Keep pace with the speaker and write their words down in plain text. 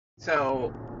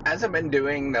So, as I've been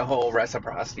doing the whole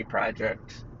reciprocity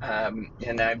project,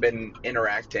 and I've been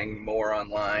interacting more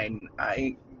online,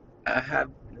 I have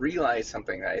realized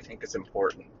something that I think is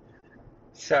important.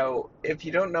 So, if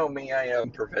you don't know me, I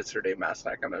am Professor Dave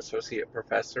Maslock. I'm an associate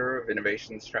professor of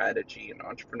innovation strategy and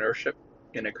entrepreneurship,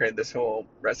 and I created this whole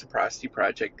reciprocity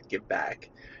project to give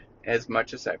back as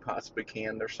much as I possibly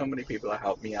can. There's so many people that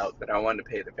help me out that I wanted to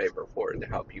pay the favor forward to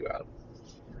help you out.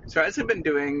 So as I've been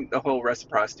doing the whole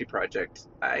reciprocity project,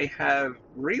 I have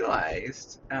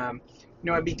realized, I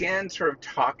began sort of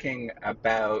talking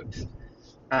about,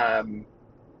 um,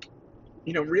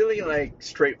 really like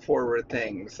straightforward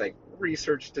things like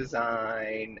research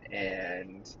design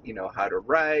and, how to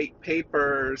write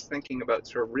papers, thinking about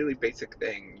sort of really basic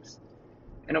things.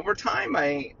 And over time,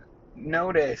 I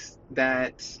noticed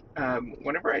that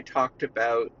whenever I talked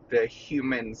about the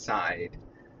human side,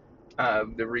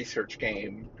 the research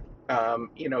game,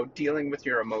 dealing with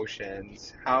your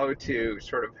emotions, how to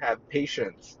sort of have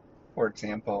patience, for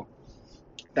example,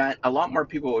 that a lot more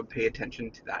people would pay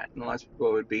attention to that, and less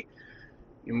people would be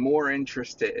more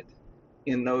interested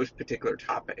in those particular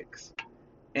topics.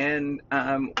 And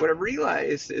what I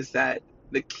realized is that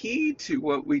the key to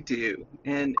what we do,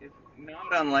 and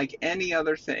not unlike any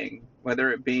other thing,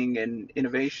 whether it being in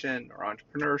innovation or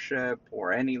entrepreneurship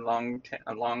or any a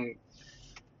long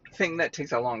thing that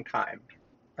takes a long time,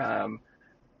 um,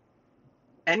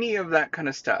 any of that kind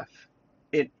of stuff,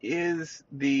 it is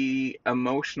the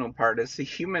emotional part, it's the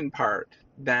human part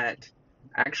that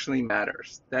actually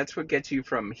matters. That's what gets you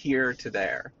from here to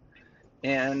there.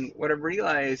 And what I've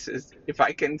realized is if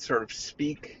I can sort of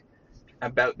speak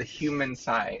about the human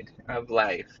side of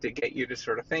life to get you to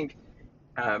sort of think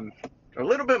um, a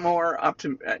little bit more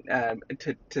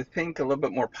to think a little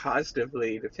bit more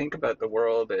positively, to think about the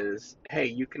world as, hey,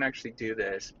 you can actually do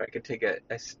this. If I could take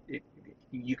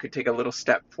you could take a little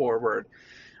step forward.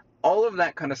 All of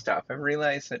that kind of stuff. I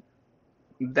realized that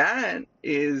that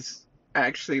is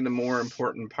actually the more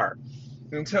important part.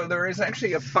 And so there is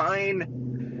actually a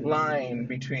fine line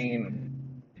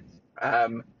between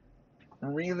um,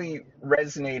 really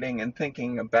resonating and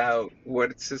thinking about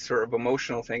what's the sort of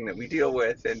emotional thing that we deal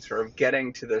with and sort of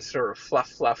getting to the sort of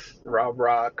fluff, rah,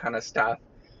 rah kind of stuff.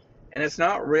 And it's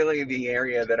not really the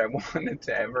area that I wanted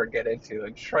to ever get into.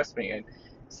 Like, trust me,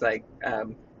 it's like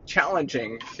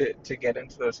challenging to get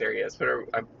into those areas. But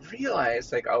I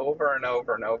realized, like, over and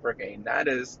over and over again, that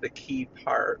is the key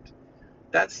part.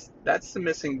 That's the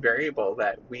missing variable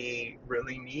that we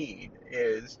really need,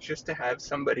 is just to have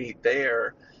somebody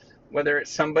there, whether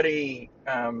it's somebody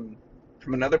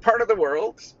from another part of the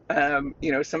world,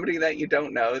 somebody that you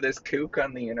don't know, this kook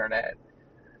on the internet,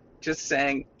 just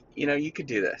saying, you could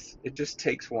do this. It just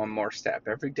takes one more step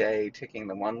every day, taking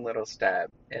the one little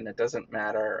step, and it doesn't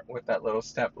matter what that little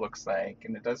step looks like,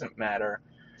 and it doesn't matter,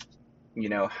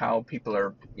 how people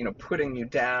are, putting you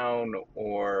down,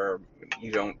 or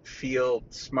you don't feel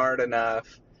smart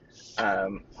enough.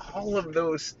 All of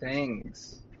those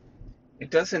things, it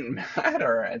doesn't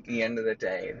matter at the end of the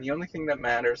day. The only thing that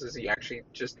matters is you actually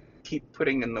just keep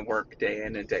putting in the work day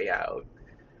in and day out.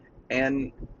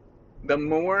 And the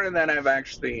more that I've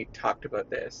actually talked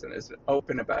about this and is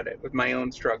open about it with my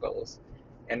own struggles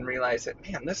and realize that,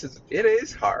 man, it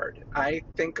is hard. I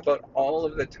think about all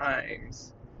of the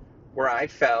times where I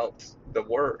felt the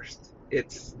worst.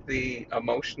 It's the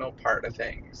emotional part of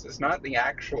things. It's not the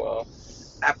actual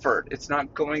effort. It's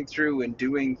not going through and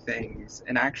doing things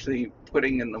and actually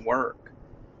putting in the work.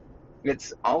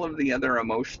 It's all of the other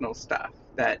emotional stuff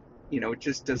that,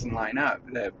 just doesn't line up.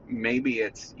 That maybe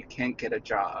it's you can't get a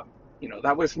job.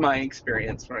 That was my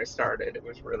experience when I started. It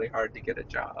was really hard to get a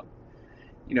job.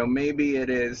 Maybe it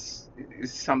is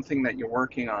something that you're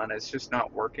working on is just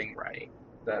not working right.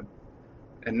 The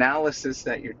analysis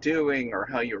that you're doing or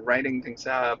how you're writing things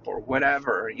up or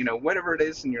whatever it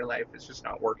is in your life is just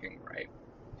not working right.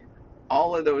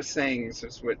 All of those things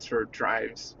is what sort of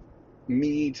drives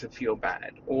me to feel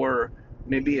bad. Or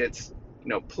maybe it's,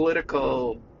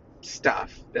 political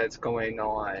stuff that's going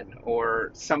on, or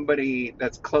somebody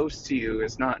that's close to you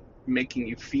is not making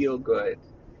you feel good.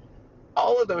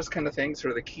 All of those kind of things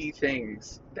are the key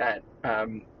things that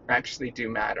actually do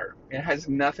matter. It has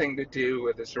nothing to do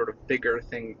with the sort of bigger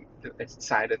thing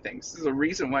side of things. This is the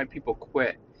reason why people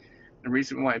quit. The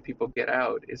reason why people get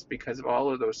out is because of all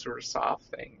of those sort of soft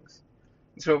things.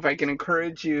 So if I can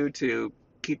encourage you to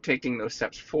keep taking those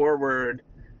steps forward,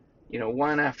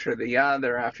 one after the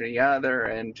other,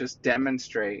 and just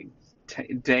demonstrate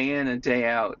day in and day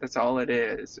out. That's all it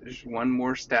is. Just one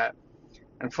more step,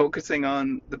 and focusing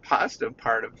on the positive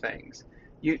part of things.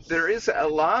 there is a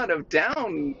lot of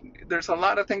there's a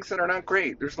lot of things that are not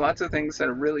great. There's lots of things that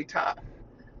are really tough.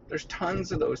 There's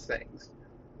tons of those things.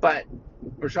 But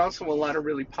there's also a lot of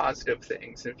really positive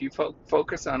things. If you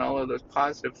focus on all of those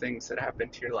positive things that happen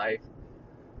to your life,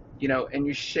 and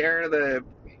you share the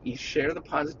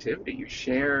positivity, you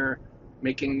share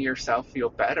making yourself feel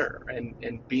better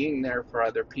and being there for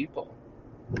other people.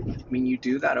 I mean, you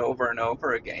do that over and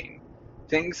over again,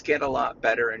 things get a lot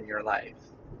better in your life.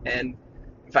 And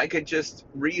if I could just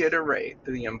reiterate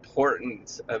the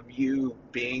importance of you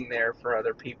being there for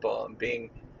other people and being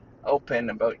open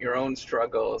about your own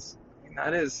struggles,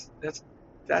 that is that's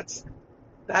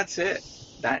that's it.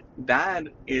 That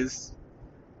is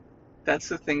that's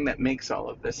the thing that makes all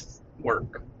of this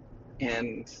work.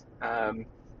 And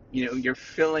you're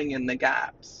filling in the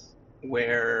gaps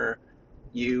where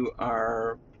you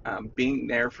are being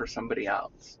there for somebody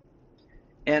else.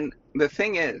 And the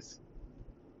thing is,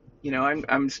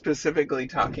 I'm specifically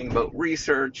talking about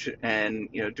research and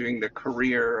doing the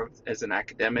career as an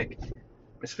academic.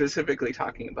 I'm specifically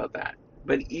talking about that.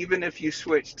 But even if you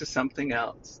switch to something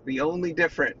else, the only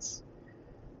difference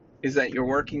is that you're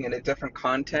working in a different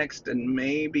context and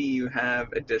maybe you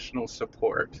have additional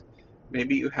support.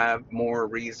 Maybe you have more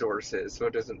resources so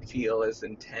it doesn't feel as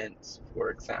intense, for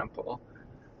example.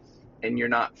 And you're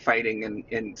not fighting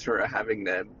and sort of having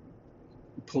the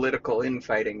political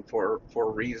infighting for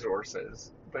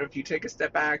resources. But if you take a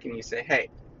step back and you say, hey,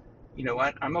 you know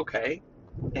what, I'm okay.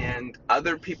 And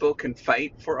other people can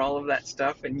fight for all of that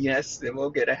stuff. And yes, they will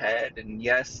get ahead. And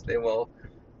yes, they will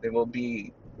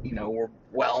be,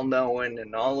 well known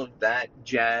and all of that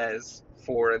jazz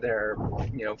for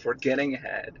for getting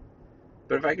ahead.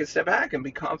 But if I could step back and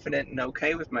be confident and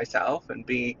okay with myself and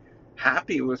be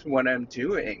happy with what I'm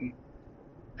doing,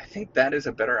 I think that is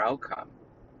a better outcome.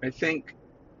 I think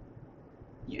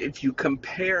if you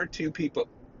compare two people,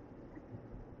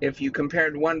 if you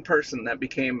compared one person that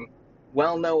became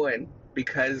well known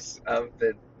because of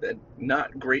the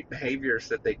not great behaviors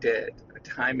that they did,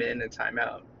 time in and time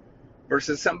out,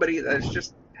 versus somebody that's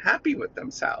just happy with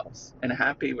themselves and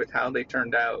happy with how they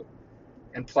turned out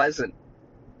and pleasant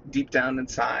deep down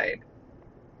inside,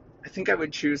 I think I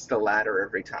would choose the latter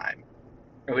every time.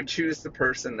 I would choose the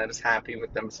person that is happy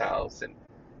with themselves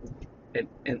and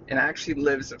actually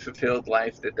lives a fulfilled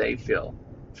life that they feel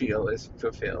is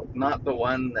fulfilled, not the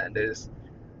one that is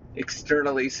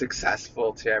externally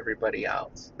successful to everybody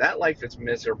else. That life is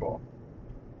miserable.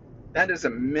 That is a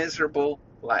miserable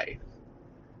life.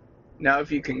 Now,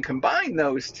 if you can combine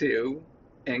those two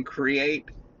and create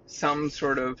some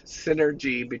sort of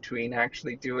synergy between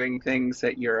actually doing things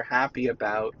that you're happy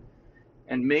about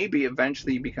and maybe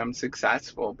eventually become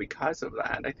successful because of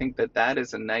that, I think that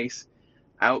is a nice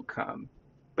outcome.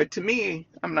 But to me,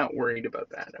 I'm not worried about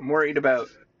that. I'm worried about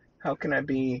how can I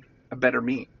be a better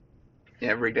me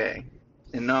every day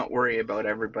and not worry about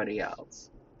everybody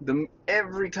else.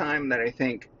 Every time that I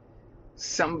think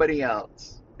somebody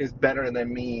else is better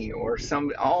than me or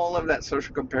all of that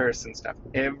social comparison stuff,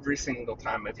 every single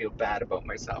time I feel bad about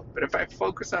myself. But if I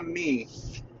focus on me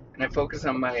and I focus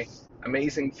on my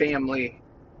amazing family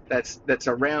that's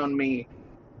around me,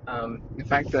 the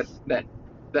fact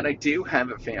that I do have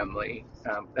a family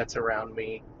that's around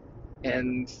me,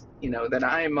 and that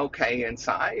I am okay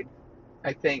inside,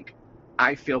 I think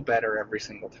I feel better every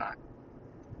single time.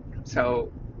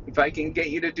 So if I can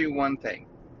get you to do one thing,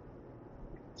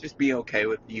 just be okay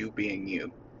with you being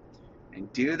you,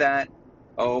 and do that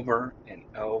over and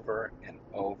over and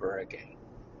over again.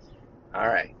 All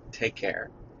right, take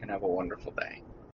care and have a wonderful day.